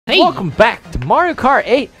Hey! Welcome back to Mario Kart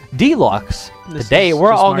 8 Deluxe. Today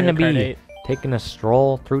we're all going to be taking a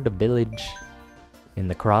stroll through the village in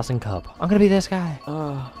the Crossing Cup. I'm going to be this guy.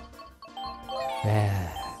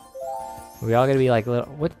 Yeah. We all going to be like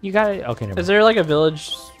little... What? You got it? Okay, never mind. Is there like a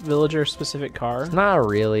villager specific car? Not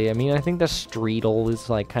really. I mean, I think the Streetle is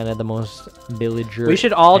like kind of the most villager. We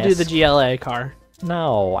should all do the GLA car.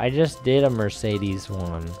 No, I just did a Mercedes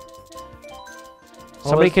one.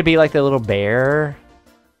 Somebody could be like the little bear.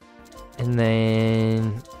 And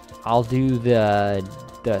then I'll do the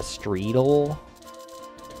Streetle.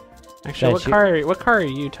 Actually, what car are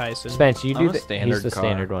you, Tyson? Spence, you do the standard he's the car.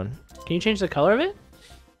 standard one. Can you change the color of it?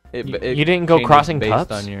 You didn't go crossing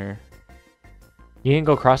cups? On your... You didn't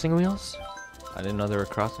go crossing wheels? I didn't know there were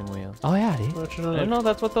crossing wheels. Oh yeah, dude. I didn't know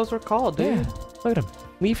that's what those were called, dude. Yeah. Look at them.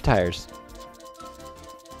 Leaf tires.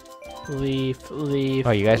 Leaf.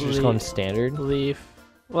 Oh, you guys are just going standard? Leaf.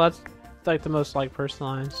 Well, that's like the most like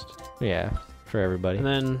personalized. Yeah, for everybody. And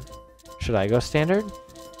then... Should I go standard?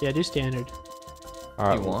 Yeah, do standard.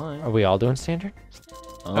 Alright, are we all doing standard?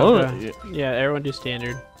 Oh. Okay. Yeah, everyone do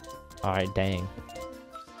standard. Alright, dang.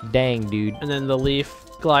 Dang, dude. And then the leaf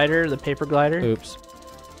glider, the paper glider. Oops.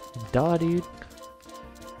 Duh, dude.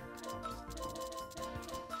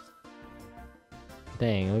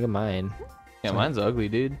 Dang, look at mine. Yeah, mine's ugly,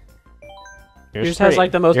 dude. Yours has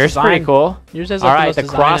like the most Yours design. Pretty cool. Yours has like Alright, the the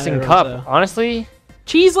most Crossing design Cup. so. Honestly,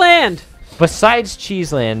 Cheeseland! besides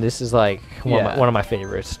Cheeseland, this is like one Yeah. of my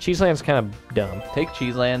favorites. Cheeseland's kind of dumb. Take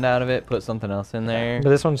Cheeseland out of it, put something else in there. But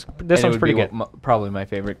this one's pretty good. Probably my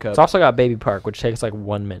favorite cup. It's also got Baby Park, which takes like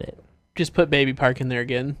 1 minute. Just put Baby Park in there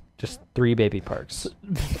again. Just 3 baby parks.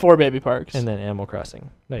 4 Baby Parks. And then Animal Crossing.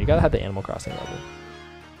 No, you gotta have the Animal Crossing level.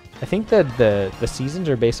 I think that the seasons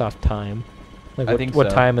are based off time. Like what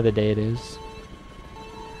time of the day it is.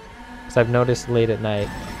 Because I've noticed late at night,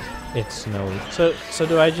 it's snowy. So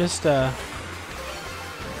do I just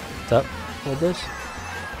What's up? hold this?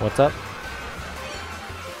 What's up?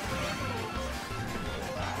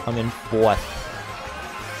 I'm in 4th.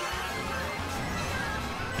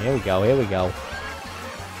 Here we go, here we go.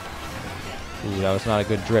 Ooh, that was not a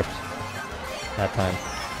good drift that time.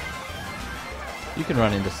 You can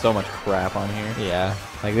run into so much crap on here. Yeah,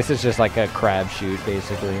 like this is just like a crab shoot,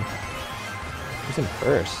 basically. Who's in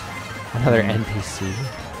first? Another NPC.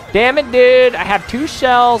 Damn it, dude! I have 2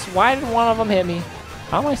 shells. Why did one of them hit me?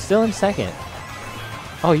 How am I still in second?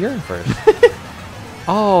 Oh, you're in first.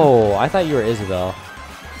 Oh, I thought you were Isabel.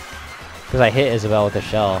 Because I hit Isabel with a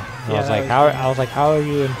shell. Yeah, I was like, how are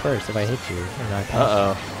you in first if I hit you?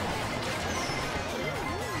 Uh-oh.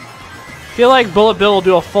 I feel like Bullet Bill will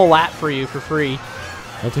do a full lap for you for free.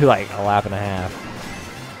 He'll do like a lap and a half.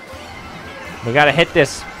 We gotta hit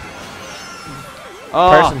this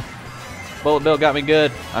person. Bullet Bill got me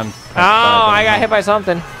good. Oh, I got hit by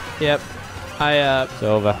something. Yep. It's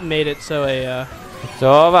over. Made it so It's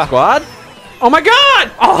over. Squad? Oh my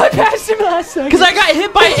god! Oh, I passed him last second. Because I got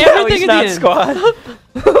hit by everything at the squad.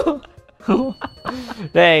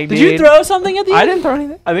 Dang, Did you throw something at the end? I didn't throw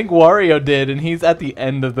anything. I think Wario did, and he's at the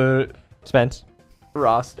end of the Spence,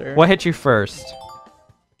 roster. what hit you first?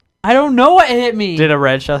 I don't know what hit me. Did a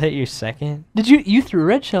red shell hit you second? Did you threw a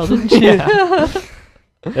red shell, didn't you? Yeah.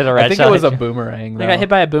 Did a red I think shell it was hit a you? boomerang, though. I got hit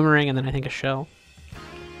by a boomerang and then I think a shell.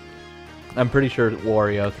 I'm pretty sure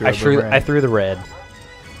Wario threw a boomerang. I threw the red.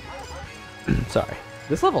 Sorry.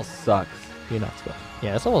 This level sucks. You're not supposed.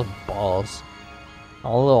 Yeah, it's almost balls.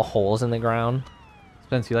 All the little holes in the ground.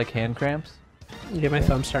 Spence, you like hand cramps? Yeah, my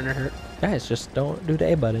thumb's starting to hurt. Guys, just don't do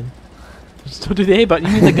the A button. Just don't do the A button.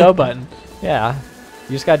 You mean the go button. Yeah.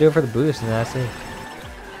 You just gotta do it for the boost and that's it.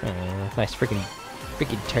 Nice freaking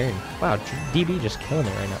turn. Wow, DB just killing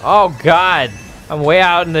it right now. Oh god! I'm way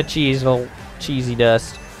out in the cheesy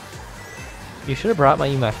dust. You should have brought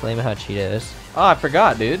my Flamin' Hot Cheetos. Oh, I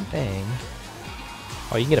forgot, dude. Dang.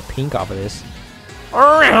 Oh, you can get a pink off of this.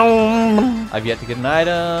 I've yet to get an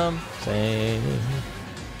item. Same.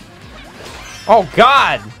 Oh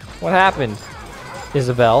god! What happened?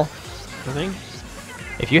 Isabel. Nothing.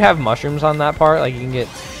 If you have mushrooms on that part, like you can get...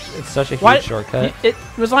 It's such a huge shortcut. It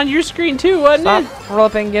was on your screen too, wasn't Stop it?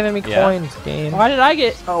 flipping giving me coins, game. Why did I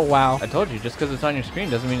get... Oh, wow. I told you, just because it's on your screen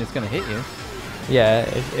doesn't mean it's going to hit you. Yeah,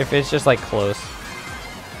 if it's just like close.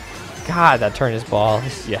 God, that turn is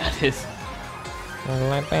balls. Yeah, it is.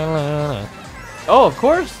 Oh, of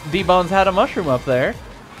course. D-Bones had a mushroom up there.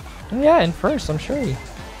 Yeah, and first, I'm sure you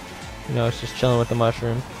know, it's just chilling with the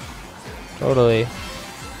mushroom. Totally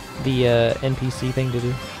the NPC thing to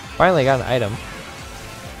do. Finally got an item.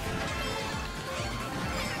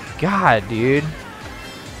 God, dude.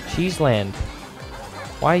 Cheeseland.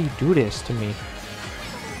 Why you do this to me?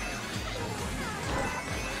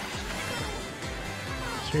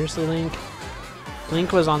 Seriously, Link?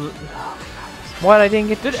 Link was on the... What? I didn't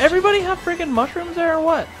get... Did everybody have freaking mushrooms there or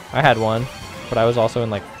what? I had one, but I was also in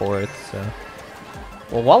like 4th, so...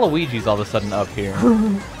 Well, Waluigi's all of a sudden up here.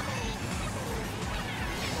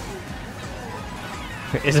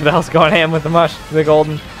 Isabel's going ham with the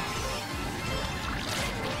golden.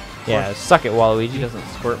 Yeah, suck it, He Waluigi. doesn't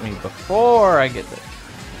squirt me before I get the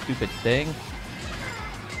stupid thing.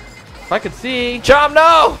 If I could see. Chomp,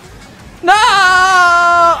 no! No!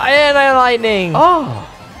 And I lightning. Oh,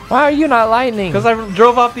 Why are you not lightning? because I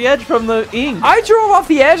drove off the edge from the ink. I drove off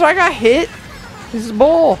the edge. I got hit. This is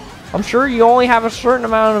bull. I'm sure you only have a certain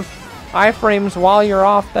amount of iframes while you're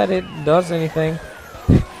off that it does anything.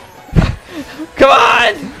 Come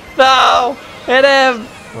on! No! Hit him!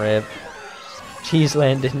 Rip.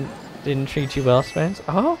 Cheeseland didn't treat you well, Spence.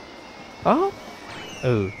 Oh? Oh?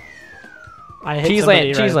 Ooh. I hit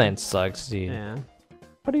somebody Cheeseland sucks, dude. Yeah.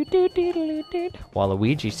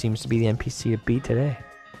 Waluigi seems to be the NPC to beat today.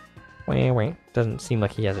 Wait. Doesn't seem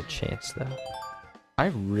like he has a chance, though. I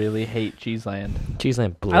really hate Cheeseland.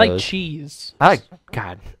 Cheeseland blows. I like cheese.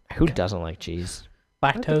 God, who doesn't like cheese?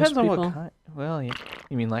 Lactose Depends on people. what kind. Well, you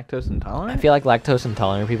mean lactose intolerant? I feel like lactose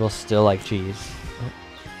intolerant people still like cheese.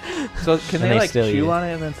 So can And they they like still eat it. chew on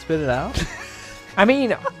it and then spit it out? I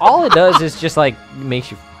mean, all it does is just like makes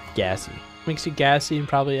you gassy. Makes you gassy and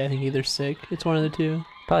probably, I think, either sick. It's one of the two.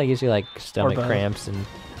 Probably gives you like stomach both. cramps and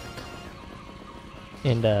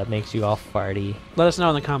makes you all farty. Let us know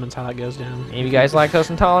in the comments how that goes down. Maybe you guys lactose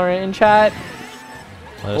intolerant in chat?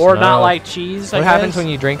 Let us Or not know. like cheese, What I happens guess. when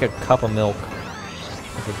you drink a cup of milk?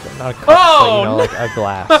 Not a cup, Oh, but you know, no. like a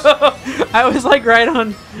glass. I was like right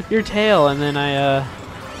on your tail, and then I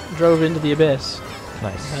drove into the abyss.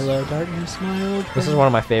 Nice. Hello, darkness, my old This is one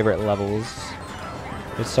of my favorite levels.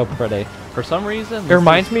 It's so pretty. For some reason, It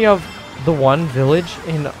reminds me of the one village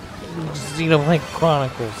in Xenoblade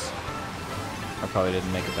Chronicles. I probably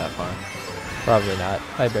didn't make it that far. Probably not.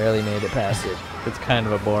 I barely made it past it. It's kind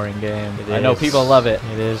of a boring game. It I know is. people love it.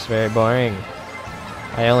 It is very boring.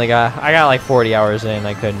 I got like 40 hours in.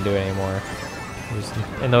 I couldn't do it anymore.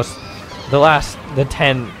 And the last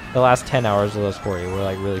 10 hours of those 40 were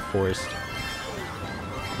like really forced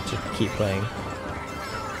to keep playing.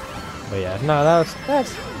 But yeah, no,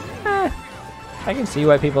 that's I can see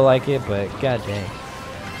why people like it, but god dang.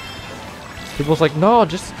 People's like, no,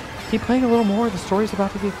 just keep playing a little more. The story's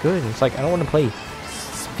about to get good. And it's like, I don't want to play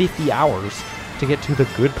 50 hours to get to the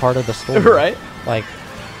good part of the story. Right? Like,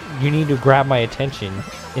 you need to grab my attention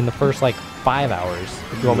in the first like 5 hours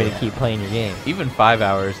if you want me to keep playing your game. Even 5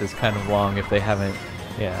 hours is kind of long if they haven't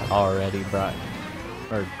Yeah. already brought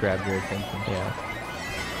or grabbed your attention. Yeah.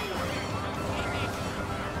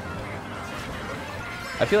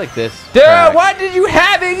 I feel like this. Dude, track, what did you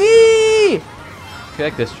have, Iggy? I feel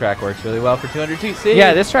like this track works really well for 200 TC.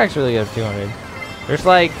 Yeah, this track's really good for 200. There's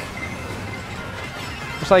like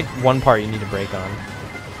one part you need to break on.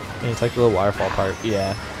 And it's like the little waterfall part.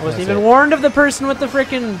 Yeah. I wasn't That's even it. warned of the person with the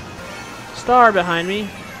freaking star behind me.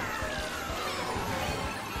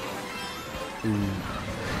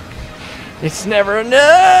 It's never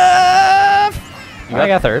enough. You I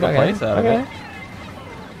got third. the Okay. place out of Okay.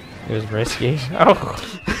 It was risky. Oh.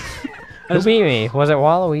 Who beat me? Was it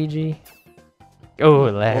Waluigi? Oh,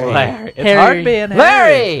 Larry. It's hard being Harry.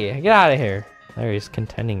 Larry! Get out of here. Larry's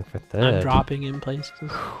contending for third. I'm dropping in places.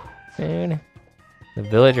 Man. The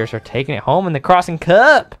villagers are taking it home in the Crossing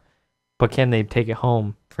Cup. But can they take it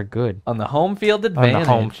home for good? On the home field advantage. On the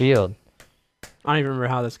home field. I don't even remember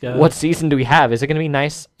how this goes. What season do we have? Is it going to be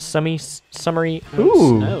nice, summery? Oh,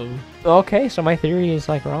 Ooh. snow. Okay, so my theory is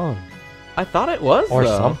like wrong. I thought it was Or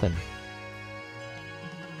though. something.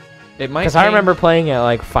 It might. Because I change- remember playing at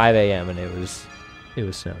like 5 a.m. and it was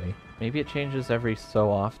snowy. Maybe it changes every so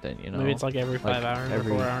often. You know. Maybe it's like every 5 hours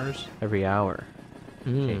every- or 4 hours. every hour.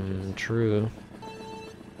 Changes. True.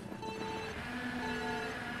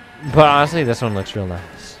 But honestly, this one looks real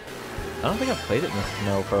nice. I don't think I've played it in the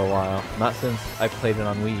snow for a while. Not since I played it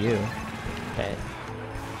on Wii U. Okay.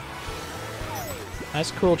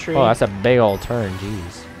 That's a cool tree. Oh, that's a big old turn.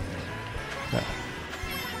 Jeez.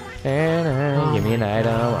 Give me an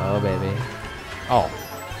item. Oh, baby. Oh.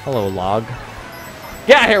 Hello, log.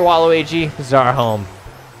 Get out here, Waluigi. This is our home.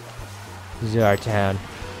 This is our town.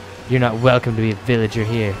 You're not welcome to be a villager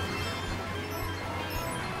here.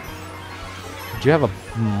 Did you have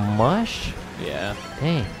a mush? Yeah.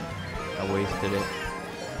 Dang. I wasted it.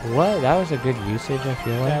 What? That was a good usage, I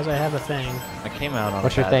feel like. Guys, I have a thing. I came out on.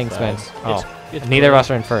 What's the your bad thing, side. Spence? Oh. It's Neither cool. of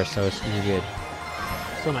us are in first, so you're good.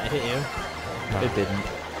 Still might hit you. No. It didn't.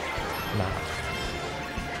 No.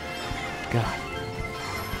 God.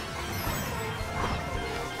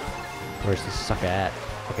 Where's this sucker at?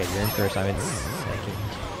 Okay, you're in first. I'm in second.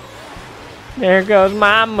 There goes my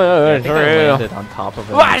Yeah, I mud think I landed on top of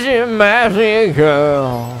it Watch it, magic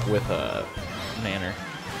girl. with a manner.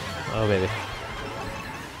 Oh, baby.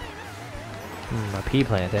 A pea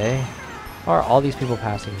plant, eh? Or are all these people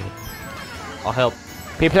passing me? I'll help.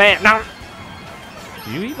 Pea plant, no!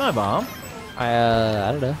 Did you eat my bomb? I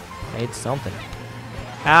don't know. I ate something.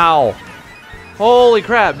 Ow! Holy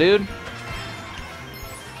crap, dude.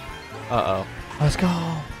 Uh-oh. Let's go.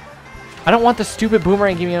 I don't want the stupid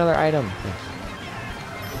boomerang. Give me another item.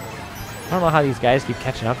 I don't know how these guys keep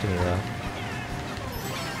catching up to me, though.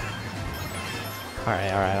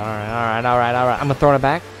 Alright. I'm gonna throw it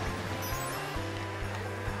back.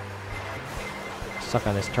 Stuck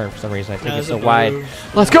on this turn for some reason. I think it's so wide.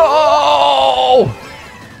 Let's go!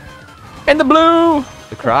 And the blue!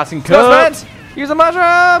 The crossing Go, cup. Spence! Use a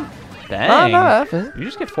mushroom! Dang. No. You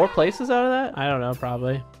just get 4 places out of that? I don't know,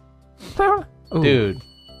 probably. Ooh. Dude.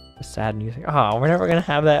 The sad music. Oh, we're never gonna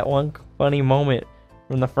have that one funny moment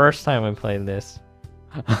from the first time we played this.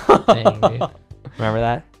 Dang, dude. Remember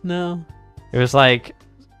that? No. It was like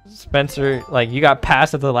Spencer, like you got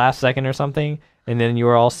passed at the last second or something, and then you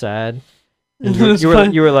were all sad. And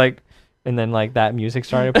you were like, and then like that music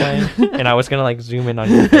started playing, and I was gonna like zoom in on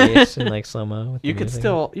your face and like slow mo. You could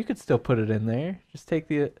still put it in there. Just take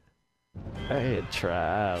the. I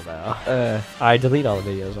try. I don't know. I delete all the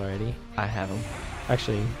videos already. I have them.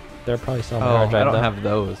 Actually, they're probably still on my Oh, hard drive. I don't though. have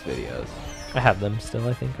those videos. I have them still,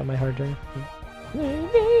 I think, on my hard drive.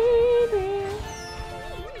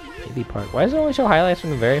 Baby Park. Why does it only show highlights from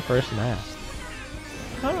the very first map?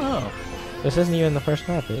 I don't know. This isn't even the first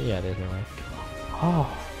map. Yeah, it is. Like,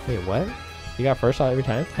 oh, wait, what? You got first shot every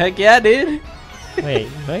time? Heck yeah, dude. Wait,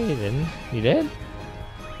 no, you didn't. You did?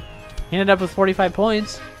 He ended up with 45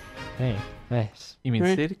 points. Hey, nice. You mean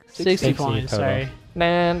Right. 60? 60 points, total. sorry.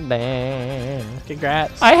 Dan.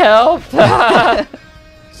 Congrats. I helped.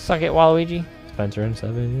 Suck it, Waluigi. Spencer and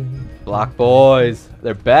 7. Block boys.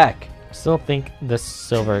 They're back. Still think the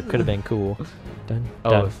silver could have been cool. Dun, Oh,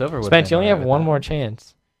 dun. silver would Spence, you only have one more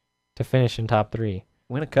chance to finish in top 3.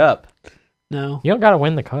 Win a cup. No. You don't gotta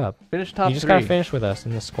win the cup. Finish top You just 3. gotta finish with us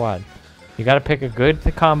in the squad. You gotta pick a good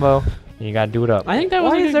combo, and you gotta do it up. I think that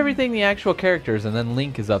was Why a is good everything the actual characters and then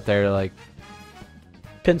Link is up there like...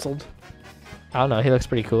 penciled. I don't know. He looks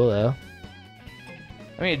pretty cool though.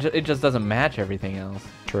 I mean, it just doesn't match everything else.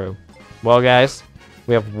 True. Well, guys,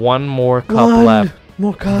 we have one more cup left.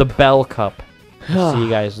 More cup. The Bell Cup. See you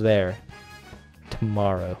guys there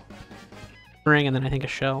tomorrow. Ring and then I think a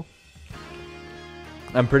shell.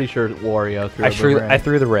 I'm pretty sure Wario threw I a boomerang.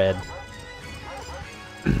 threw the red.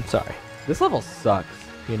 Sorry. This level sucks.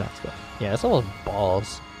 You're not supposed. Yeah, it's almost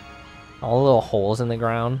balls. All the little holes in the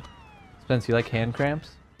ground. Spence, you like hand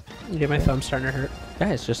cramps? Yeah, my thumb's starting to hurt.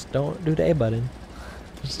 Guys, just don't do the A button.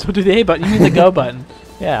 Just don't do the A button. You mean the go button.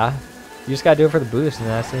 Yeah. You just gotta do it for the boost, and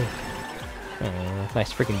that's it.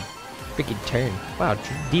 Nice freaking turn. Wow,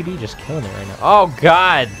 DB just killing it right now. Oh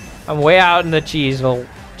God, I'm way out in the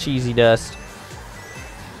cheesy dust.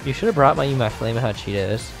 You should have brought my Flamin' Hot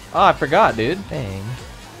Cheetos. Oh, I forgot, dude. Dang.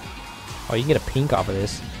 Oh, you can get a pink off of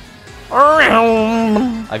this.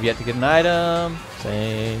 I've yet to get an item.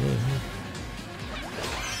 Same.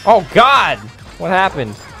 Oh God, what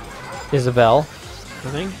happened? Isabel.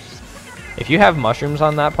 Nothing. If you have mushrooms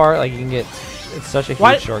on that part, like you can get. It's such a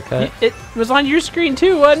huge shortcut. It was on your screen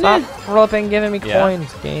too, wasn't Stop it? flipping, giving me Yeah.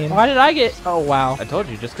 coins, game. Why did I get? Oh wow. I told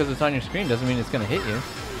you, just because it's on your screen doesn't mean it's going to hit you.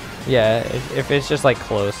 Yeah, if it's just like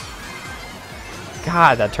close.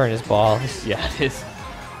 God, that turn is balls. Yeah, it is.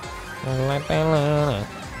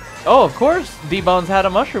 Oh, of course. D-Bones had a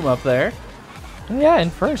mushroom up there. Yeah,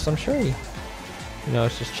 and first, I'm sure you know,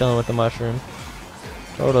 it's just chilling with the mushroom.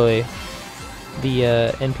 Totally the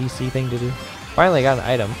NPC thing to do. Finally got an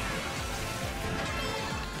item.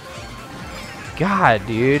 God,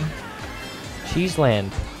 dude.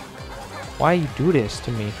 Cheeseland. Why you do this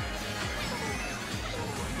to me?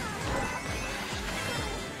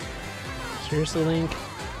 Seriously, Link.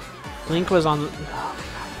 Link was on.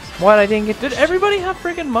 What? I didn't get. Did everybody have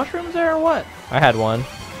freaking mushrooms there or what? I had one,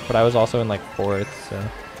 but I was also in like 4th, so.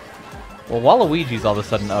 Well, Waluigi's all of a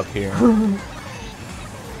sudden up here.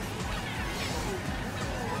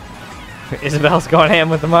 Isabel's going ham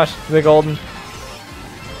with the golden.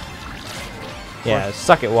 Yeah,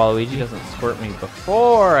 suck it, He Waluigi. doesn't squirt me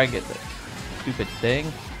before I get the stupid thing.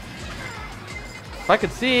 If I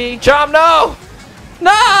could see. Chomp, no! No!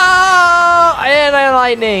 And I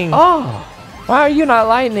lightning. Oh, Why are you not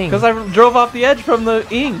lightning? because I drove off the edge from the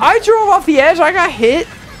ink. I drove off the edge. I got hit.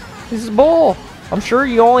 This is bull. I'm sure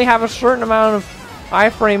you only have a certain amount of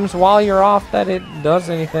iframes while you're off that it does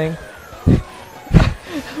anything.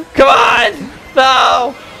 Come on!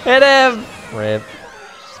 No! Hit him! Rip.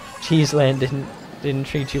 Cheeseland didn't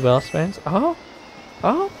treat you well, Spence. Oh?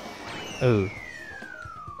 Oh? Ooh.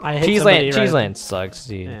 I hit somebody Cheeseland sucks,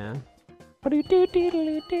 dude. Yeah.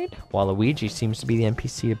 Waluigi seems to be the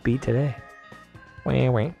NPC to beat today.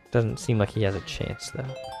 Wait. Doesn't seem like he has a chance, though.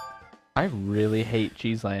 I really hate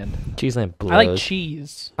Cheeseland. Cheeseland blows. I like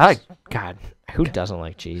cheese. God, who doesn't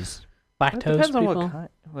like cheese? It Lactose depends on people. what kind.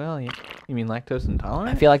 Well, you mean lactose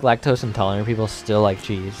intolerant? I feel like lactose intolerant people still like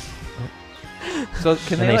cheese. So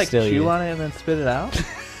can And they they like still eat chew it. on it and then spit it out?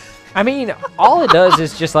 I mean, all it does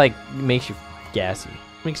is just like makes you gassy.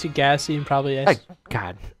 Makes you gassy and probably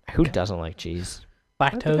God, who doesn't like cheese? It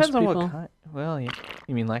lactose depends on people. what kind. Well, you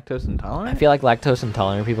mean lactose intolerant? I feel like lactose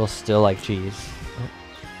intolerant people still like cheese.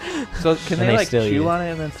 So can And they they like still eat chew it. on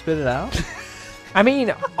it and then spit it out? I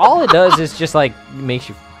mean, all it does is just like makes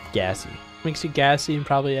you gassy. Makes you gassy and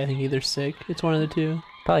probably I think either sick. It's one of the two.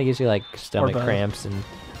 Probably gives you like stomach both. cramps and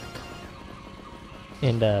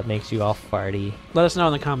makes you all farty. Let us know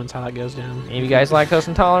in the comments how that goes down. Any of you guys lactose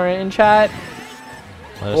intolerant in chat?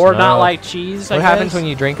 Let us Or not know. like cheese. What I happens guess. when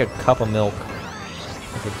you drink a cup of milk?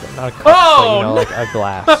 Like not a cup, Oh, but you know, no. like a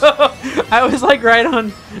glass. I was like right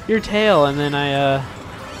on your tail, and then I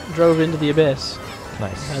drove into the abyss.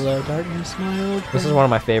 Nice. Hello, darkness, my old This is one of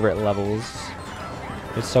my favorite levels.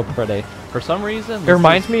 It's so pretty. For some reason, It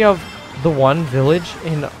reminds me of the one village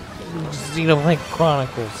in Xenoblade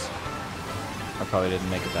Chronicles. I probably didn't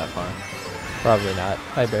make it that far. Probably not.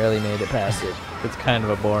 I barely made it past it. It's kind of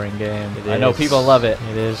a boring game. It I know is. people love it.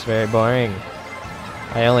 It is very boring.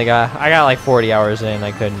 I got like 40 hours in.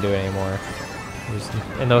 I couldn't do it anymore. It was,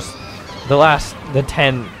 and the last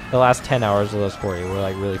 10 hours of those 40 were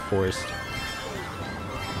like really forced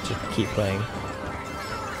to keep playing.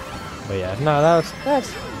 But yeah, no, that's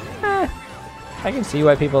I can see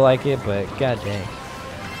why people like it, but god dang.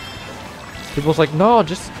 People's like, no,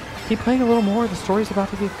 just keep playing a little more. The story's about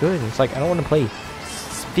to get good. And it's like, I don't want to play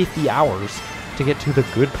 50 hours to get to the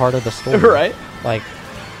good part of the story. Right? Like,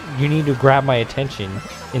 you need to grab my attention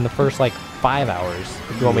in the first like 5 hours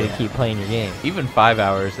if you want me to Yeah. keep playing your game. Even 5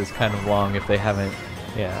 hours is kind of long if they haven't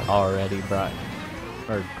Yeah. already brought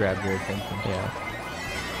or grabbed your attention. Yeah.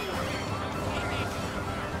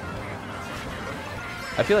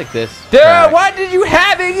 I feel like this. Dude, track, what did you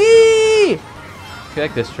have, Iggy? I feel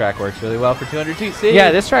like this track works really well for 200 TC.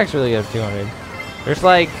 Yeah, this track's really good for 200. There's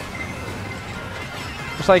like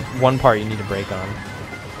one part you need to break on.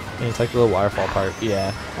 And it's like the little waterfall part.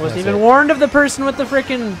 Yeah. I wasn't That's even it. warned of the person with the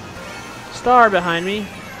freaking star behind me.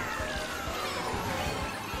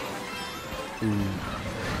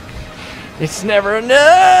 It's never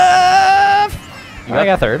enough. You I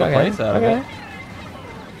got third. the Okay. place out of Okay. it.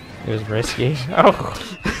 It was risky. Oh.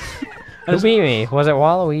 Who beat me? Was it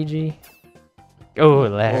Waluigi? Oh,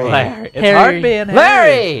 Larry. It's hard being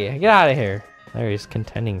Harry. Larry! Get out of here. Larry's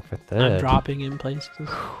contending for I'm third. dropping in places.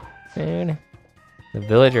 Dude. The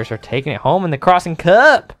villagers are taking it home in the Crossing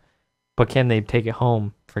Cup. But can they take it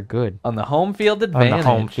home for good? On the home field advantage. On the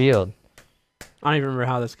home field. I don't even remember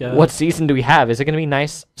how this goes. What season do we have? Is it going to be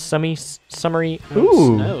nice, summery?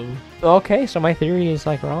 Oh, snow. Okay, so my theory is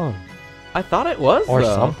like wrong. I thought it was Or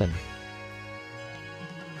though. something.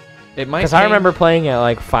 It might. Because I change- remember playing at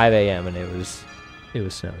like 5 a.m. and it was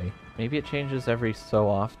snowy. Maybe it changes every so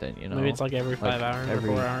often. You know. Maybe it's like every 5 hours every-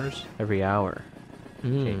 or 4 hours. every hour.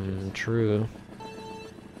 Changes. True.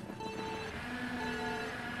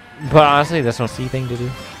 But honestly, that's no C thing to do.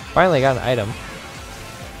 Finally got an item.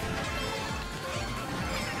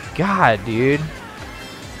 God, dude.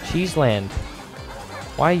 Cheeseland.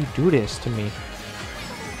 Why you do this to me?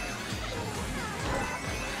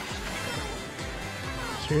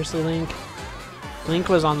 Seriously, Link? Link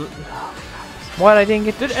was on the... What? I didn't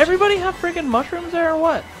get. Did everybody have freaking mushrooms there or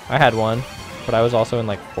what? I had one, but I was also in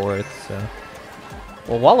like 4th, so.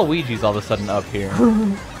 Well, Waluigi's all of a sudden up here.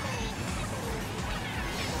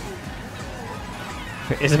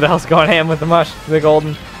 Isabel's going ham with the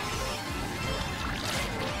golden.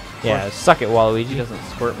 Yeah, suck it, He Waluigi. doesn't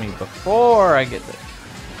squirt me before I get the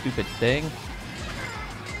stupid thing.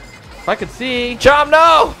 If I could see. Chomp,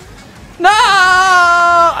 no! No!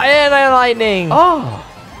 And I lightning. Oh,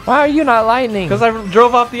 Why are you not lightning? because I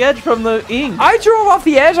drove off the edge from the ink. I drove off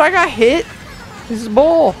the edge. I got hit. This is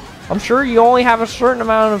bull. I'm sure you only have a certain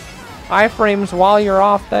amount of iframes while you're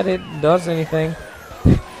off that it does anything.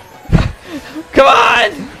 Come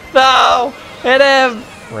on! No! Hit him!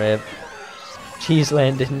 Rip.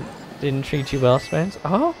 Cheeseland didn't treat you well, Spence.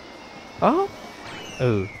 Oh? Oh?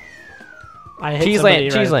 Ooh. I hit somebody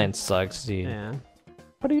Cheeseland sucks, dude. Yeah.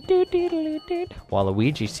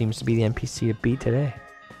 Waluigi seems to be the NPC to beat today.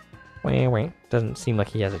 Wait. Doesn't seem like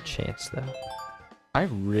he has a chance though. I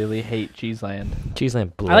really hate Cheeseland.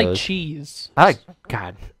 Cheeseland blows. I like cheese.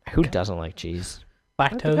 God, who doesn't like cheese? It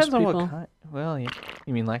Lactose depends on people. what kind. Well, you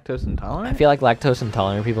mean lactose intolerant? I feel like lactose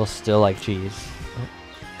intolerant people still like cheese.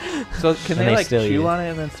 So can And they they like still eat chew it. on it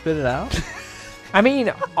and then spit it out? I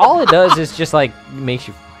mean, all it does is just like makes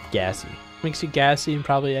you gassy. Makes you gassy and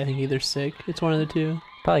probably, I think, either sick. It's one of the two.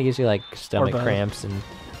 Probably gives you like stomach both. cramps and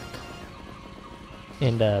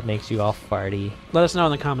makes you all farty. Let us know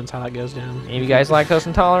in the comments how that goes down. Any of you guys lactose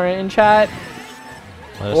intolerant in chat?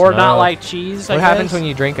 Let us Or not know. like cheese, What I happens guess? when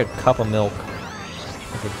you drink a cup of milk?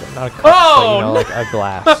 Not a cup, Oh, but you know, no. like a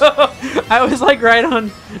glass. I was like right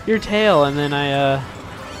on your tail, and then I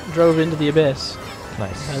drove into the abyss.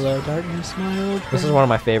 Nice. Hello, darkness, my old This is friend. one of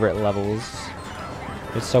my favorite levels.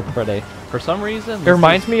 It's so pretty. For some reason, It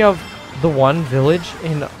reminds me of the one village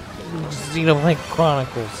in Xenoblade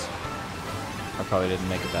Chronicles. I probably didn't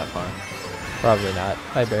make it that far. Probably not.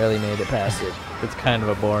 I barely made it past it. It's kind of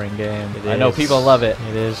a boring game. It I know is. people love it.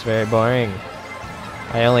 It is very boring.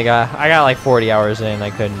 I got like 40 hours in. I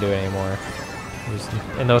couldn't do it anymore. It was,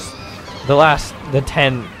 and the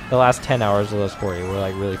last 10 hours of those 40 were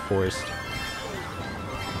like really forced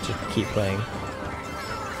to keep playing.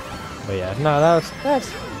 But yeah, no, that's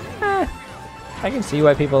I can see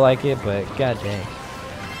why people like it, but god dang.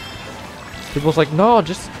 People's like, no,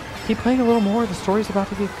 just keep playing a little more. The story's about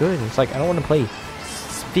to get good. And it's like, I don't want to play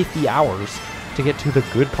 50 hours to get to the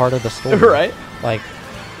good part of the story. Right? Like,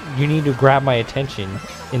 you need to grab my attention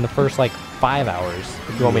in the first like 5 hours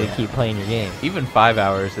if you want me to Yeah. keep playing your game. Even 5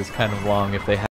 hours is kind of long if they have